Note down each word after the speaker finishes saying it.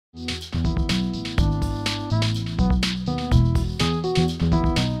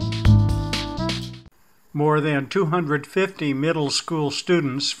More than 250 middle school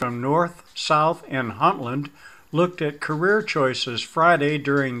students from North, South, and Huntland looked at career choices Friday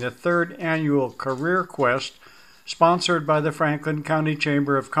during the third annual Career Quest sponsored by the Franklin County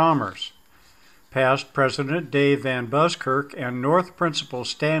Chamber of Commerce. Past President Dave Van Buskirk and North Principal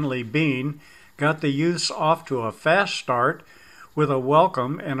Stanley Bean got the youths off to a fast start with a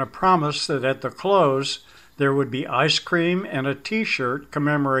welcome and a promise that at the close there would be ice cream and a t-shirt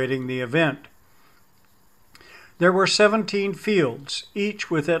commemorating the event. There were 17 fields, each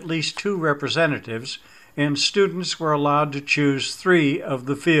with at least 2 representatives, and students were allowed to choose 3 of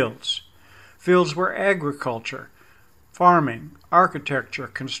the fields. Fields were agriculture, farming, architecture,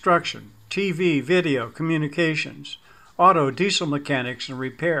 construction, TV, video, communications, auto, diesel mechanics and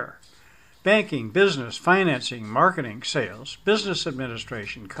repair, banking, business, financing, marketing, sales, business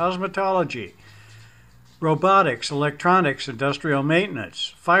administration, cosmetology, robotics, electronics, industrial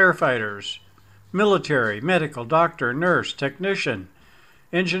maintenance, firefighters, military, medical, doctor, nurse, technician,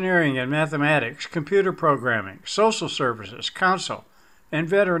 engineering and mathematics, computer programming, social services, counsel, and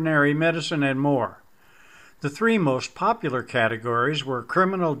veterinary medicine, and more. The 3 most popular categories were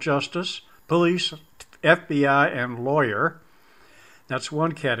criminal justice, police, FBI, and lawyer. That's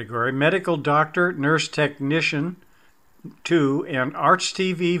one category. Medical doctor, nurse technician, 2, and arts,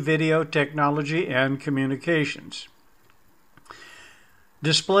 TV, video, technology, and communications.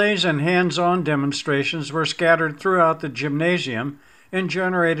 Displays and hands-on demonstrations were scattered throughout the gymnasium and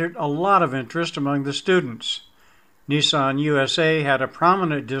generated a lot of interest among the students. Nissan USA had a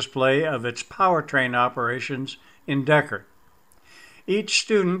prominent display of its Powertrain operations in Decherd. Each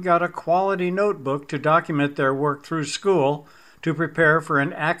student got a quality notebook to document their work through school to prepare for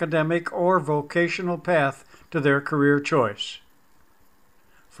an academic or vocational path to their career choice.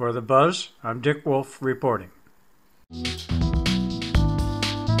 For The Buzz, I'm Dick Wolf reporting.